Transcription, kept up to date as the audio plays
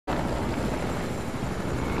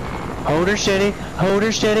Hold her steady, hold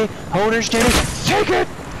her steady, hold her steady. Take it!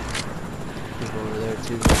 People over there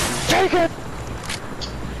too. Take it!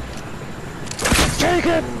 Take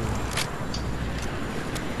it!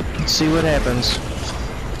 Let's see what happens.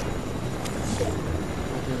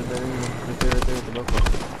 Right there at the buckle.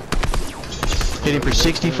 Hit him for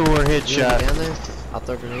 64 headshot. Down there? I'll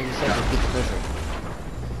throw grenades a second, keep the pressure.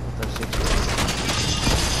 I'll throw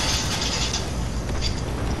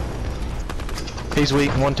 60. He's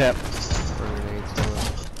weak, one tap. Throw grenades,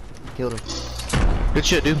 killed him. Good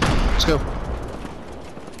shit, dude. Let's go.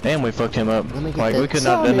 Damn, we fucked him up. Like, we could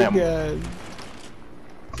not have done that.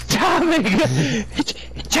 Tommy gun!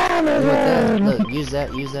 Tommy gun! Look, use that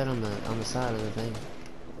on the side of the thing.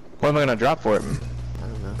 What am I gonna drop for it? I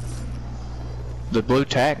don't know. The blue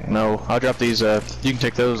tack? No, I'll drop these. You can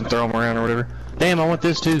take those and throw them around or whatever. Damn, I want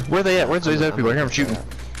this too. Where they at? Where's these other people? I hear them shooting.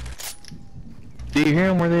 Do you hear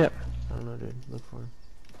them? Where they at? I don't know, dude. Look for them.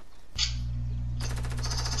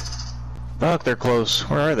 Fuck, they're close.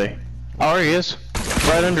 Where are they? Oh, there he is.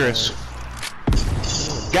 Right under us.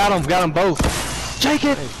 Got them both. Take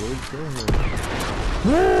it! Hey, dude, kill him.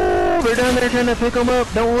 Woo! They're down there trying to pick them up.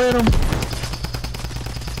 Don't let them.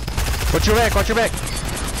 Watch your back, watch your back.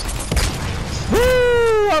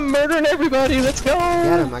 Woo! I'm murdering everybody. Let's go!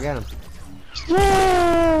 I got him.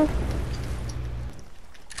 Woo!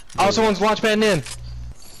 Oh, someone's launch padding in.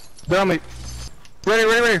 They're on me.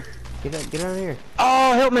 Ready. Get out of here.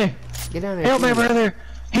 Oh, help me. Get down here. Help me, brother.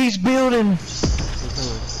 He's building.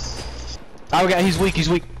 Oh, he's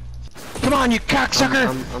weak. Come on, you cocksucker.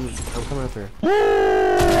 I'm coming up here. Woo!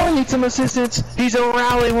 I need some assistance. He's a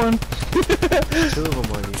rally one. 2 of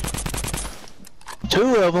them on you.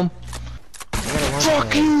 2 of them.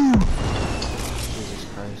 Fuck you! Jesus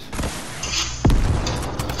Christ.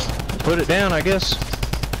 Put it down, I guess.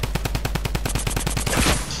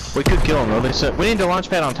 We could kill him though. They said we need to launch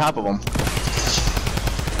pad on top of them.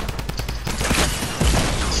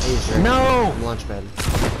 No! I'm launch pad.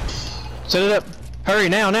 Set it up. Hurry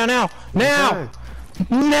now! Now! Sure.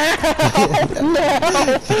 Now!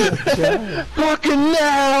 Fucking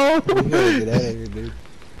now! You gotta get out of here, dude.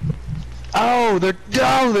 Oh, they're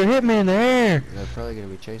hitting me in the air. They're probably gonna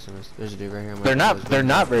be chasing us. There's a dude right here. They're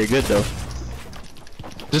not very good though.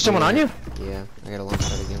 Is there someone on you? Yeah, I gotta launch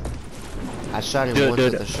pad again. I shot him once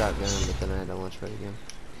with a shotgun, but then I had to launch pad again.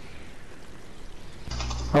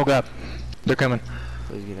 Oh god, they're coming.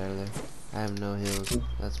 Please get out of there. I have no heals.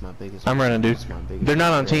 That's my biggest. I'm running, dude. They're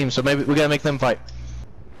not on team, so maybe we gotta make them fight.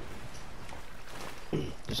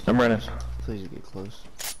 I'm running. Please get close.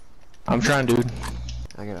 I'm trying, dude.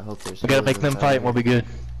 I gotta hope there's. We gotta make them fight and we'll be good.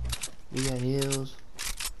 You got heals?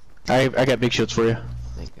 I got big shields for you.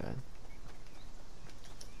 Thank God.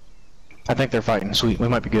 I think they're fighting. Sweet, we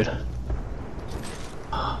might be good.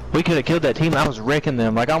 We could have killed that team. I was wrecking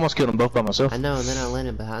them. Like I almost killed them both by myself. I know, and then I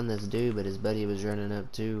landed behind this dude, but his buddy was running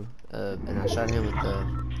up too. And I shot him with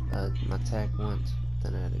my tack once.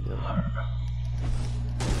 Then I had to go.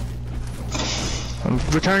 I'm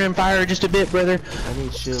returning fire just a bit, brother. I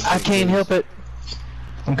need shields. I can't help it.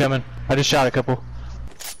 I'm coming. I just shot a couple.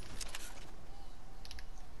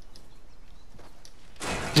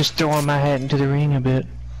 Just throwing my hat into the ring a bit.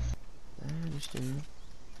 I understand.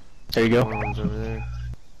 There you go. One's over there,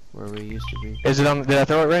 where we used to be. Is it on? Did I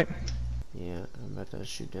throw it right? Yeah, I'm about to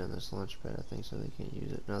shoot down this launch pad. I think so they can't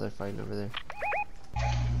use it. No, they're fighting over there.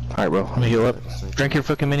 Alright, bro. Let me heal up. Drink your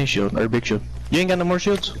fucking mini shield or big shield. You ain't got no more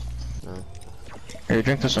shields? No. Here,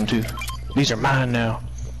 drink this one too. These are mine now.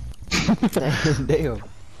 Damn.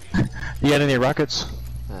 You got any rockets?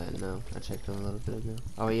 No. I checked them a little bit ago.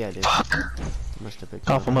 Oh yeah, I did. Fuck. Must have picked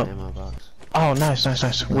Cough up them up. an ammo box. Oh, nice.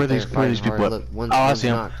 Where are these people at? Look, Oh, I see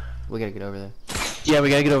them. knocked. We gotta get over there. Yeah, we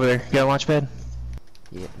gotta get over there. You got a launch pad?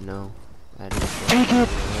 Yeah, no. I didn't. Take it!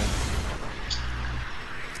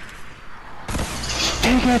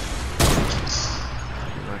 Take it!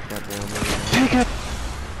 Knocked that down there. Take it!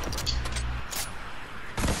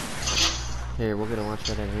 Here, we'll get a launch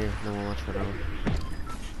pad out of here, then we'll launch pad over.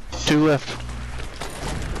 2 left.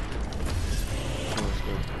 Oh, let's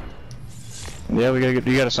go. Yeah, we gotta get.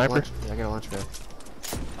 You got a sniper? Yeah, I got a launch pad.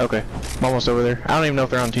 Okay, I'm almost over there. I don't even know if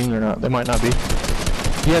they're on team or not. They might not be.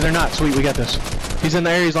 Yeah, they're not. Sweet, we got this. He's in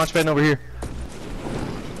the area. He's launch padding over here.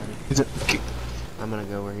 He's at, I'm gonna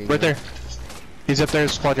go where he's right there. He's up there.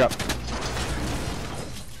 Squad drop.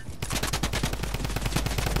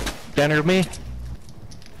 Down here with me.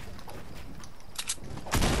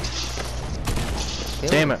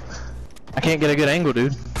 Damn it. I can't get a good angle,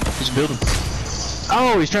 dude. He's building.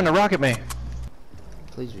 Oh, he's trying to rocket me.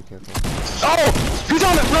 Please be careful. Oh! He's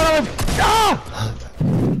on it! Run on him! Ah!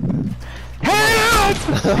 Help!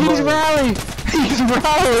 He's rallying! He's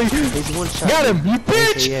rolling. He's one shot. Got him, you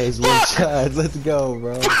bitch! Yeah, he's one shot. Let's go,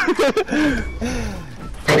 bro.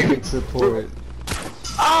 Perfect support.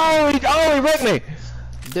 Oh, he wrecked me.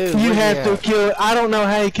 Dude, you have to kill. I don't know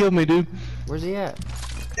how he killed me, dude. Where's he at?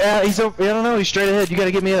 He's over. I don't know. He's straight ahead. You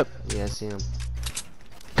gotta get me up. Yeah, I see him.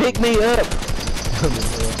 Pick me up.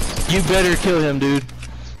 You better kill him, dude.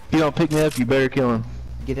 If you don't pick me up, you better kill him.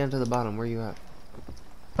 Get down to the bottom. Where you at?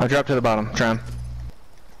 I'll drop to the bottom. Try him.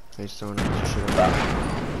 He's throwing up shit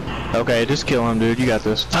up. Okay, just kill him, dude. You got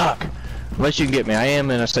this. Fuck. Unless you can get me. I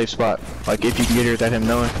am in a safe spot. Like, if you can get here without him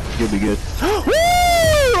knowing, you'll be good. Woo!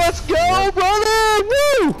 Let's go, brother!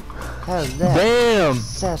 Woo! How's that? Damn!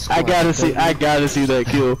 Sasquatch, I gotta see that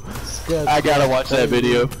kill. I gotta watch that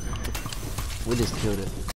video. We just killed it.